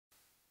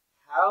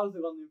How's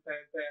it going, Lim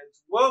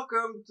fans?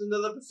 Welcome to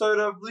another episode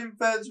of Lim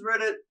Fans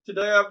Reddit.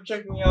 Today I'm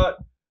checking out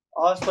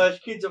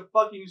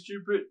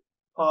r/KidAreFuckingStupid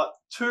part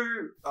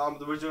 2.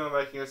 The reason I'm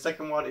making a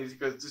second one is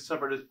because this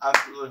subreddit is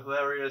absolutely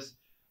hilarious,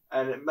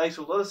 and it makes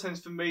a lot of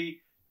sense for me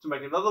to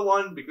make another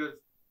one because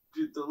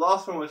the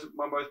last one was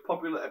my most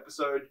popular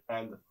episode,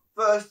 and the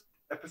first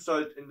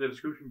episode in the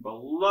description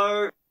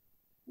below.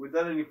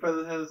 Without any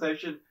further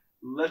hesitation,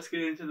 let's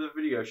get into the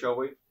video, shall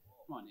we?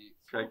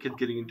 Okay, kid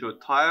getting into a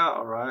tire,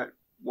 alright.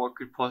 What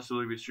could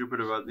possibly be stupid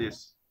about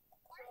this?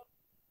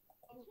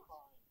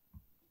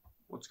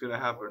 What's gonna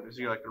happen? Is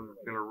he like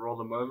gonna roll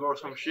them over or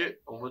some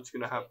shit? Or what's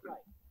gonna happen?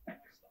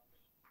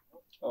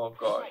 Oh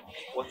god,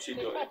 what's he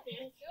doing?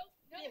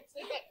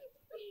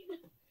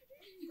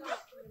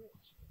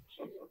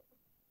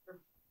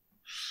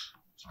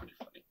 It's pretty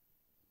funny.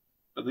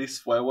 Are these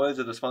swear words?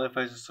 Are the smiley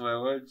faces swear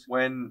words?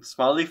 When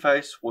Smiley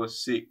Face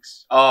was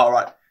 6. Oh,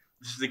 alright.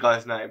 This is the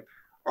guy's name.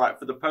 Alright,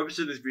 for the purpose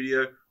of this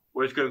video,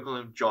 we're just gonna call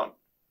him John.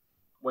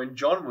 When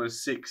John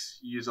was 6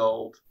 years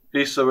old,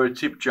 he saw a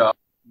tip jar.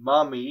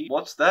 Mummy,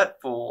 what's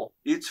that for?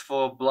 It's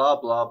for blah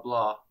blah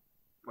blah.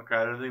 Okay,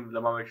 I don't think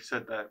the mum actually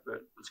said that,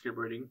 but let's keep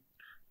reading.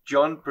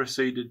 John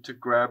proceeded to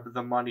grab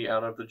the money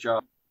out of the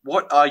jar.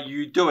 What are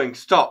you doing?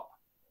 Stop!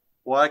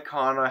 Why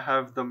can't I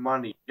have the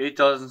money? It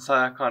doesn't say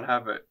I can't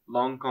have it.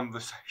 Long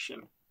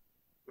conversation.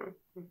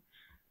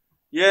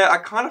 Yeah, I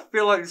kind of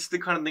feel like this is the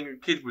kind of thing a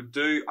kid would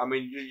do. I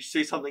mean, you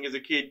see something as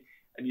a kid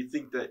and you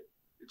think that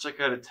it's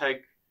okay to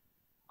take.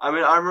 I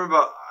mean, I remember,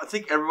 I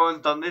think everyone's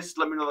done this.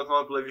 Let me know in the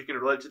comments below if you can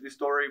relate to this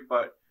story.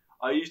 But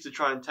I used to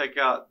try and take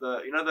out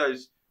the, you know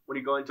those, when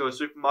you go into a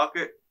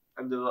supermarket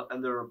and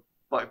there are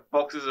like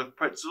boxes of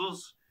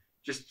pretzels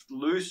just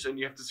loose and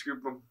you have to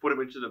scoop them, put them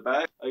into the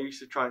bag. I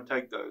used to try and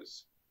take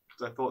those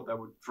because I thought they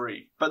were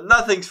free. But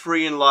nothing's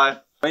free in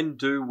life. When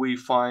do we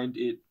find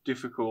it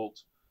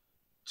difficult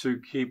to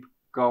keep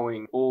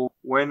going? Or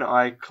when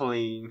I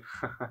clean.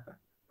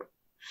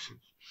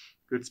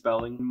 Good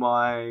spelling.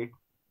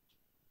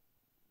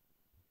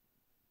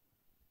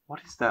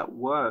 What is that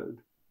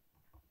word?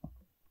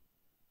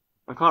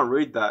 I can't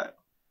read that.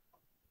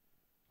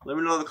 Let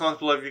me know in the comments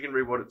below if you can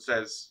read what it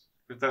says,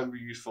 because that would be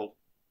useful.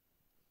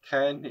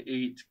 Can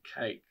eat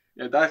cake.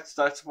 Yeah,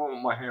 that's what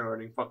my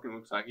handwriting fucking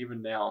looks like,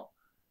 even now.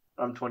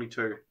 I'm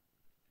 22.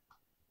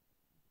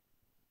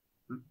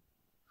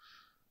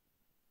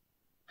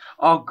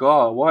 Oh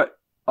god, what?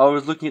 I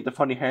was looking at the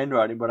funny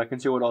handwriting, but I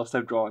can see what else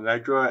they've drawn. They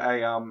drew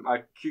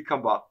a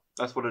cucumber.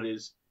 That's what it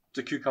is. It's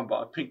a cucumber,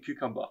 a pink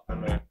cucumber. I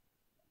don't know.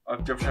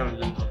 I've never shown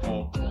it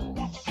before.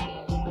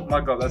 Oh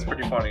my god, that's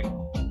pretty funny.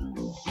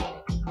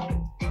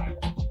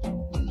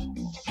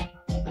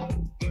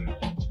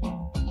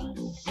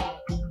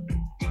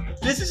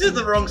 This is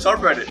the wrong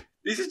subreddit.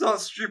 This is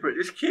not stupid.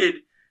 This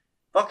kid,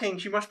 fucking,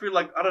 she must be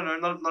like, I don't know,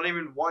 not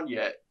even 1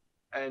 yet.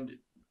 And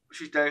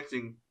she's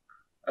dancing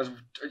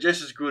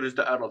just as good as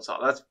the adults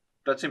are.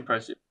 That's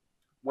impressive.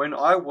 When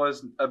I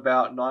was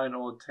about 9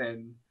 or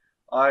 10,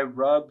 I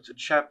rubbed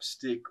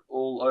chapstick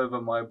all over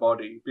my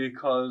body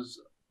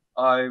because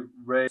I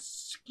read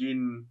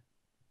skin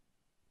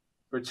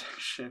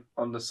protection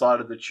on the side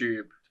of the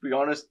tube. To be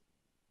honest,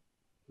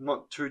 I'm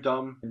not too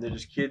dumb, and they're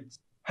just kids.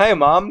 Hey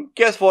mum,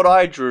 guess what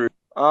I drew?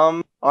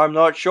 I'm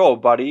not sure,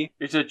 buddy.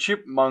 It's a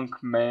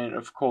chipmunk man,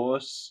 of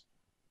course.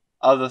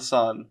 Other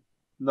son.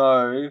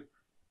 No,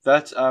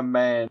 that's a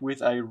man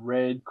with a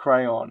red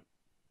crayon.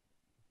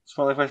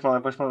 Smiley face,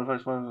 smiley face, smiley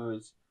face, smiley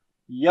face.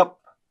 Yep.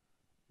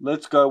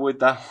 Let's go with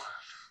that one.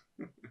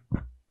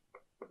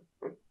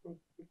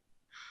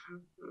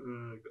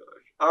 Oh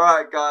gosh.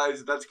 Alright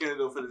guys, that's gonna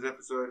do it for this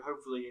episode.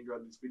 Hopefully you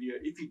enjoyed this video.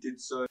 If you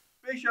did so,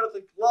 make sure to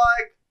click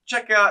like.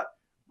 Check out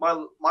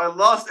my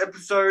last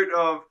episode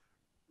of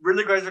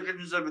really great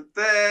subscriptions over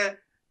there.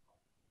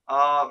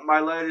 My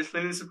latest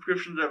LinkedIn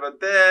subscriptions over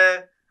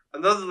there.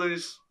 Another LinkedIn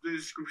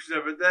subscriptions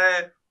over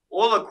there.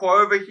 All a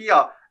quote over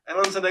here. And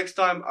until next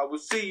time, I will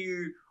see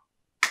you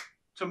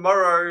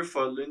tomorrow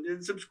for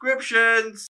LinkedIn subscriptions.